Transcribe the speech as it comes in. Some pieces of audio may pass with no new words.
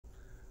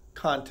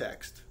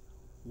Context.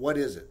 What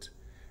is it?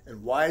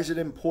 And why is it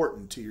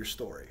important to your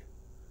story?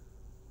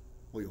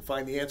 Well, you'll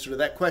find the answer to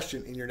that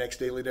question in your next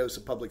Daily Dose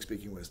of Public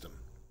Speaking Wisdom.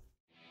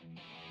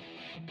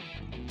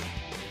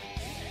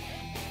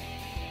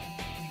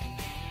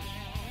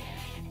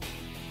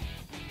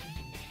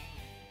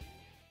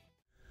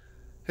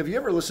 Have you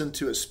ever listened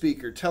to a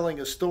speaker telling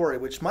a story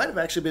which might have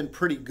actually been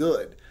pretty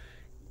good,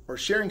 or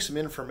sharing some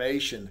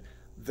information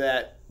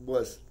that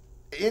was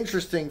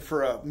interesting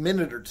for a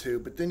minute or two,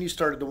 but then you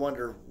started to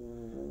wonder,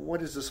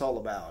 what is this all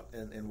about,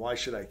 and why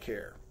should I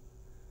care?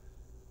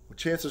 Well,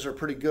 chances are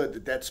pretty good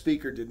that that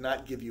speaker did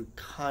not give you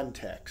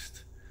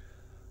context.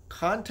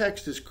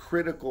 Context is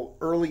critical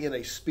early in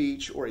a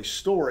speech or a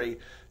story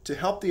to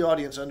help the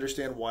audience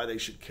understand why they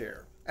should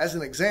care. As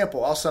an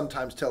example, I'll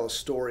sometimes tell a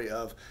story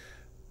of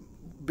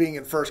being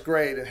in first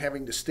grade and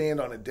having to stand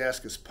on a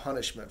desk as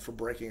punishment for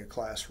breaking a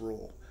class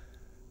rule.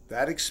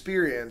 That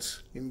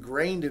experience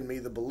ingrained in me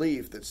the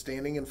belief that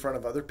standing in front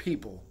of other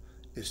people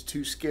is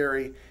too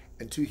scary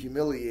and too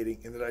humiliating,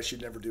 and that I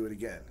should never do it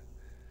again.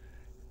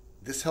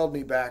 This held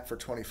me back for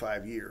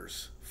 25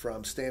 years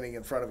from standing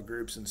in front of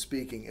groups and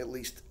speaking, at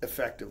least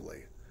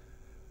effectively.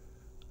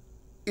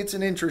 It's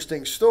an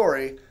interesting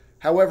story.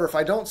 However, if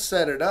I don't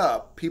set it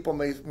up, people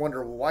may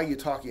wonder, well, why are you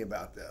talking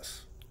about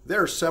this?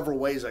 There are several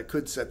ways I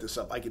could set this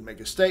up. I could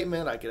make a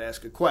statement. I could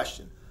ask a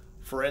question.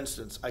 For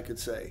instance, I could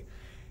say,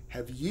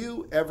 have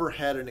you ever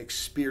had an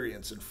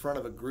experience in front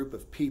of a group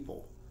of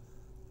people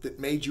that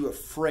made you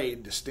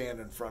afraid to stand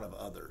in front of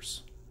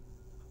others?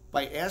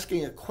 By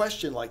asking a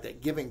question like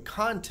that, giving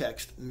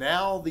context,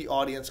 now the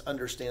audience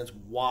understands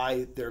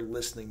why they're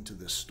listening to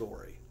this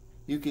story.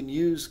 You can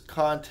use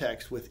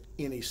context with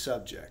any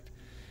subject.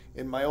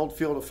 In my old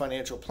field of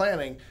financial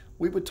planning,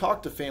 we would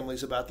talk to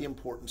families about the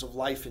importance of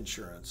life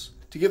insurance.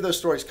 To give those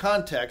stories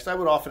context, I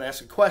would often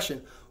ask a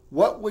question,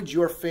 what would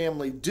your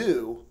family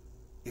do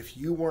if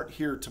you weren't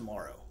here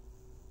tomorrow?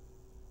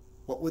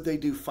 What would they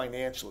do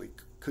financially?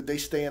 Could they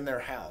stay in their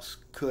house?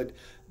 Could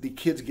the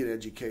kids get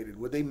educated?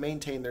 Would they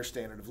maintain their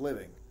standard of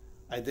living?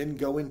 I then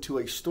go into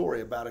a story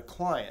about a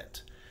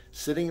client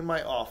sitting in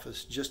my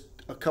office just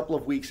a couple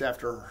of weeks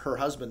after her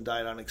husband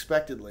died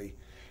unexpectedly,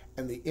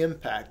 and the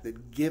impact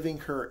that giving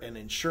her an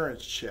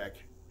insurance check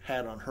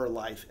had on her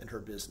life and her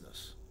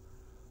business.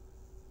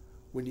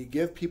 When you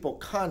give people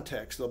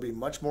context, they'll be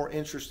much more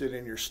interested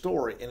in your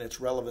story and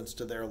its relevance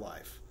to their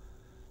life.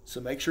 So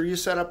make sure you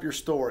set up your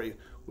story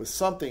with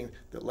something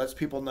that lets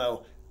people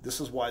know this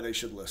is why they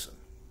should listen.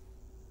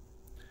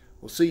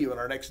 We'll see you in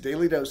our next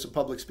Daily Dose of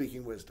Public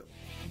Speaking Wisdom.